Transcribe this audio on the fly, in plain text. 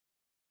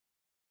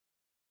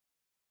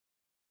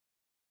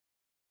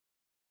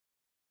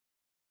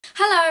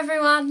Hello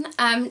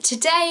everyone,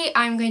 today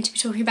I'm going to be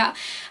talking about,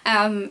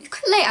 it's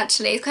quite late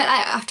actually, it's quite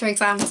late after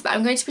exams, but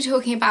I'm going to be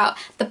talking about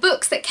the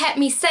books that kept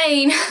me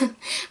sane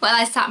while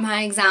I sat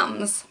my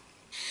exams.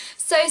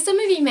 So some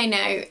of you may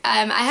know,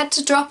 I had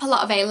to drop a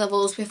lot of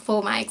A-levels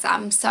before my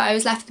exams, so I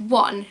was left with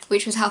one,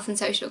 which was health and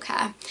social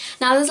care.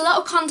 Now there's a lot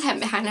of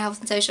content behind health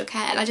and social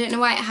care and I don't know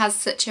why it has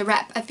such a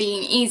rep of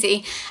being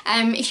easy.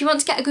 If you want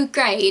to get a good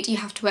grade, you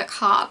have to work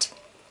hard.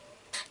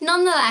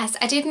 Nonetheless,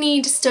 I did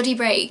need study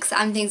breaks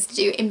and things to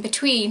do in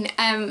between,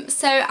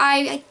 so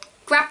I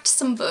grabbed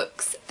some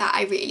books that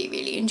I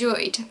really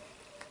enjoyed.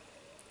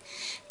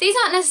 These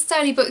aren't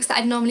necessarily books that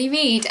I'd normally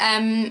read,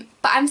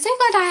 but I'm so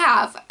glad I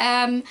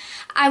have.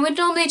 I would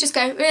normally just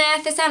go,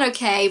 they sound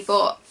okay,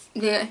 but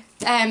yeah,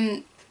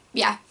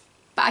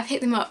 but I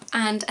picked them up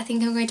and I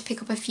think I'm going to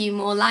pick up a few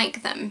more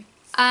like them.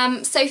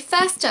 So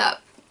first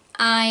up,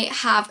 I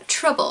have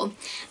Trouble.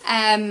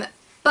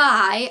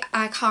 By,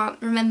 I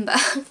can't remember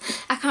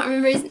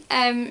his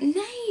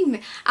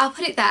name. I'll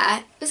put it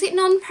there. Was it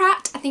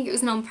Pratt? I think it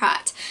was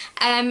Pratt.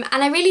 And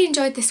I really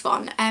enjoyed this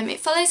one. It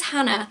follows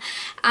Hannah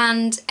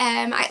and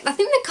I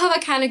think the cover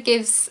kind of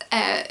gives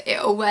it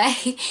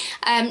away.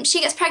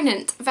 She gets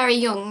pregnant very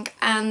young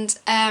and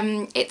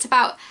it's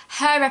about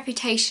her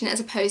reputation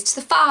as opposed to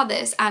the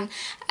father's, and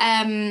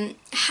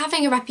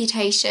having a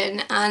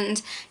reputation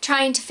and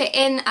trying to fit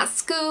in at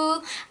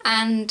school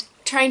and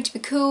trying to be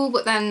cool,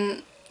 but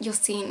then you're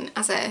seen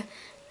as a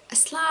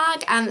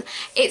slag, and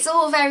it's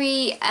all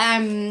very,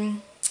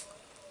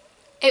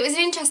 it was an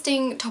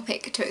interesting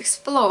topic to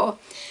explore.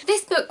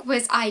 This book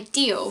was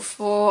ideal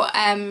for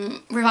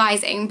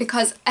revising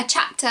because a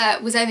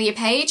chapter was only a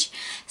page,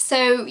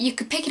 so you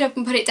could pick it up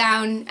and put it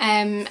down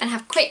and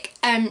have quick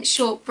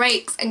short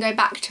breaks and go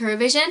back to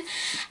revision,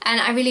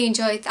 and I really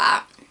enjoyed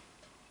that.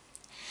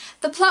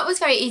 The plot was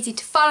very easy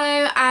to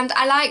follow and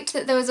I liked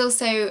that there was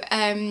also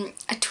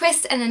a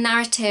twist and a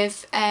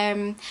narrative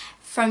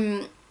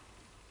from,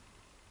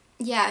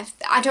 yeah,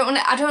 I don't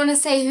want to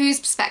say whose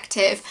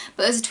perspective,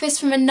 but there's a twist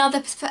from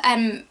another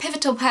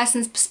pivotal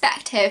person's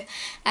perspective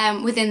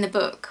within the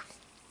book.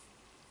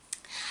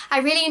 I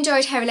really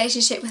enjoyed her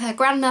relationship with her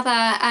grandmother.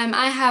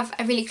 I have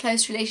a really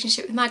close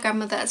relationship with my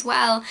grandmother as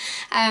well,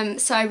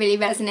 so I really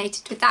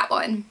resonated with that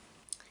one.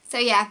 So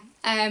yeah,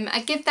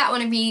 I'd give that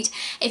one a read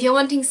if you're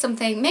wanting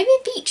something, maybe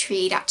a beach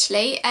read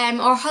actually,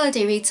 or a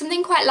holiday read,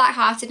 something quite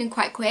light-hearted and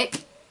quite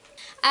quick.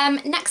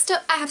 Next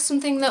up I have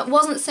something that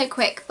wasn't so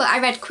quick but I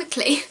read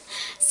quickly.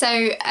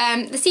 So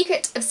The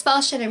Secret of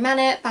Spellshadow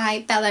Manor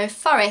by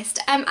Forrest.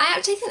 I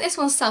actually think this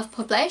one's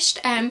self-published.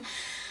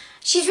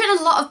 She's written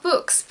a lot of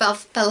books,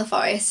 Bella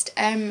Forrest,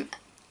 and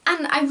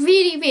I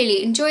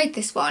really enjoyed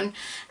this one.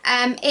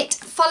 It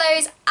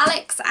follows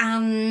Alex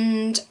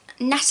and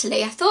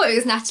Natalie. I thought it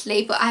was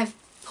Natalie, but I have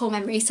poor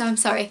memory, so I'm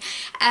sorry.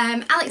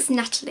 Alex and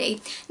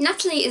Natalie.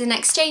 Natalie is an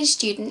exchange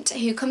student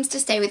who comes to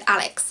stay with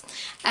Alex.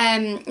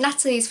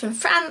 Natalie is from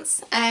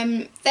France.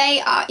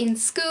 They are in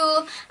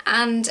school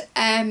and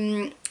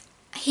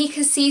he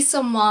can see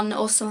someone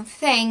or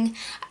something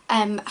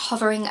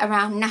hovering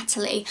around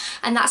Natalie,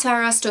 and that's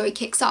where our story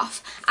kicks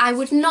off. I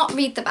would not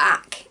read the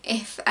back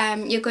if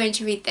you're going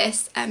to read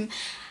this.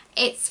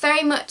 It's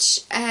very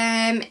much,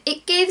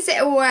 it gives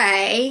it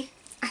away,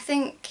 I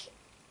think,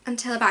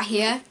 until about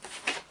here.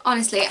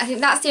 Honestly, I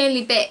think that's the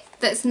only bit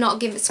that's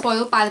not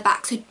spoiled by the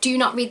back, so do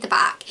not read the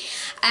back.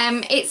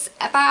 It's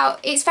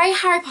very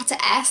Harry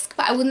Potter-esque,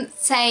 but I wouldn't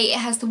say it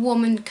has the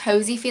warm and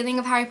cosy feeling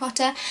of Harry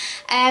Potter.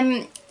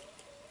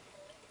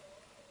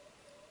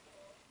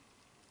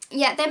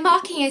 Yeah, they're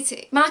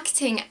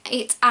marketing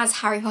it as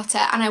Harry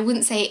Potter, and I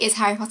wouldn't say it is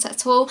Harry Potter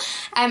at all.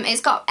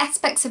 It's got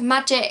aspects of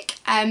magic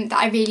that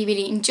I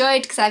really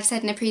enjoyed, because I've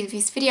said in a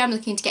previous video I'm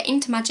looking to get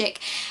into magic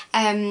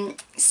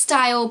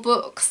style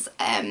books,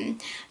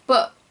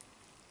 but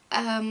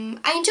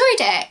I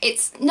enjoyed it.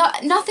 It's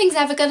nothing's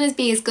ever going to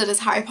be as good as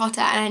Harry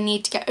Potter, and I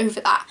need to get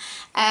over that.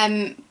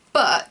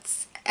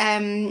 But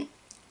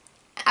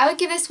I would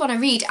give this one a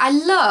read. I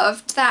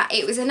loved that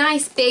it was a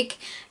nice big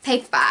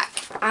paperback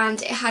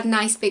and it had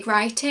nice big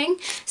writing,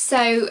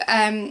 so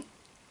I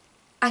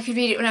could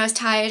read it when I was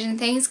tired and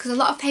things, because a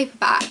lot of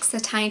paperbacks are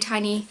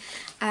tiny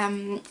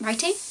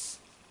writing.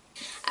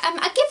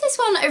 I'd give this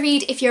one a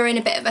read if you're in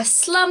a bit of a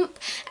slump.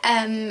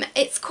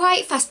 It's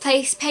quite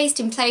fast-paced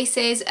in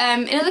places.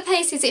 In other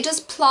places it does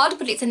plod,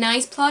 but it's a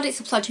nice plod. It's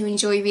a plod you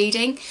enjoy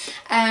reading.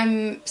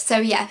 So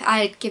yeah,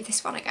 I'd give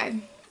this one a go.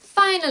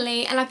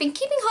 Finally, and I've been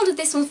keeping hold of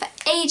this one for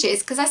ages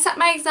because I sat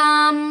my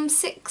exam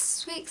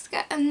 6 weeks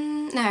ago.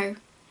 No.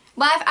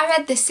 Well, I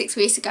read this 6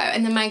 weeks ago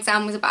and then my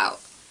exam was about,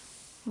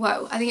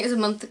 whoa, I think it was a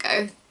month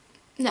ago.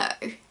 No,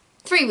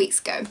 3 weeks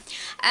ago.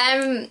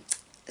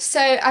 So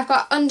I've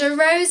got Under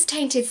Rose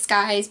Tainted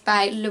Skies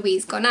by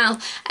Louise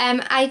Gornall.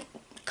 I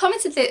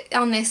commented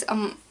on this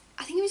I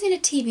think it was in a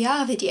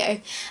TBR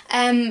video,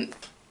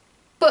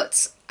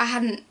 but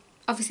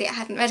obviously I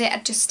hadn't read it,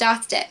 I'd just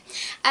started it.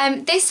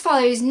 This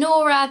follows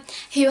Nora,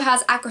 who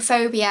has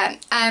agoraphobia.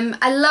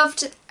 I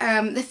loved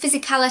the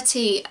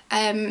physicality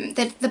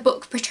that the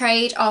book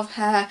portrayed of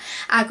her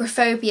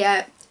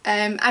agoraphobia.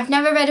 I've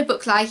never read a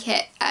book like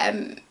it,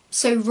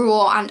 so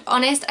raw and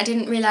honest. I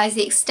didn't realise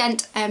the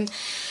extent,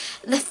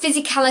 the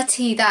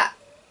physicality that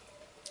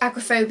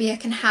agoraphobia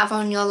can have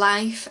on your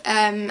life.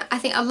 I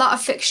think a lot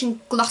of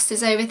fiction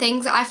glosses over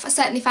things. I've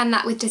certainly found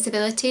that with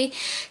disability.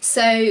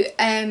 So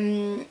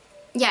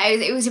yeah,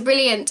 it was a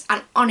brilliant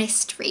and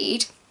honest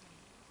read.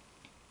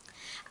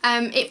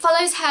 It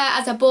follows her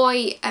as a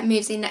boy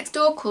moves in next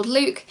door called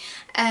Luke,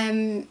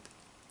 and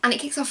it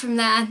kicks off from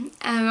there.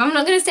 I'm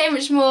not going to say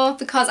much more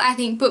because I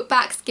think book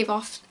backs give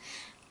off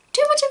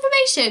too much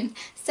information.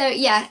 So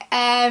yeah,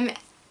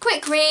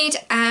 quick read,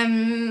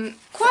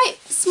 quite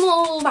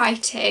small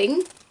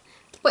writing,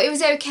 but it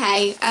was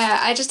okay.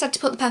 I just had to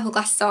put the purple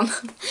glasses on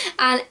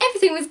and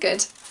everything was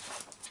good.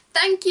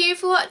 Thank you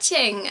for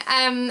watching.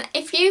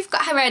 If you've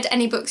read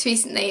any books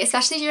recently,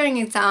 especially during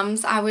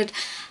exams, I would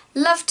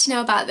love to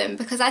know about them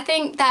because I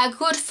think they're a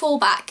good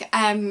fallback.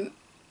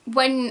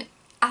 When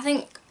I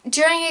think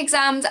during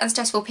exams and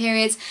stressful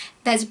periods,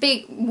 there's a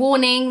big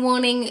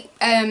warning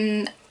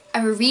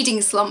of a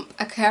reading slump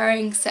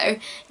occurring. So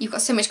you've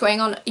got so much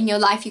going on in your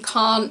life, you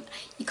can't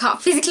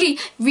physically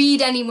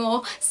read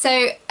anymore.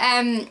 So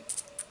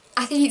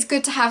I think it's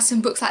good to have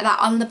some books like that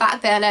on the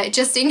back burner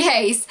just in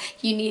case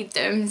you need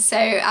them. So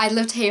I'd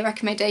love to hear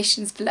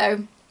recommendations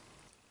below.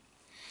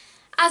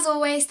 As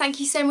always, thank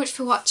you so much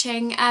for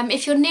watching.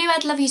 If you're new,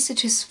 I'd love you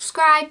to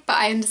subscribe, but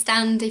I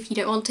understand if you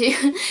don't want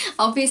to,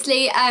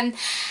 obviously.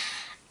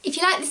 If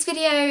you like this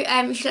video,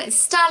 if you like this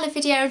style of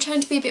video, I'm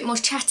trying to be a bit more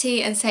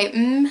chatty and say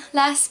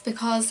less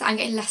because I'm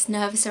getting less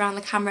nervous around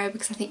the camera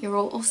because I think you're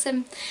all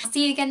awesome. I'll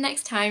see you again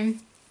next time.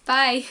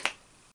 Bye!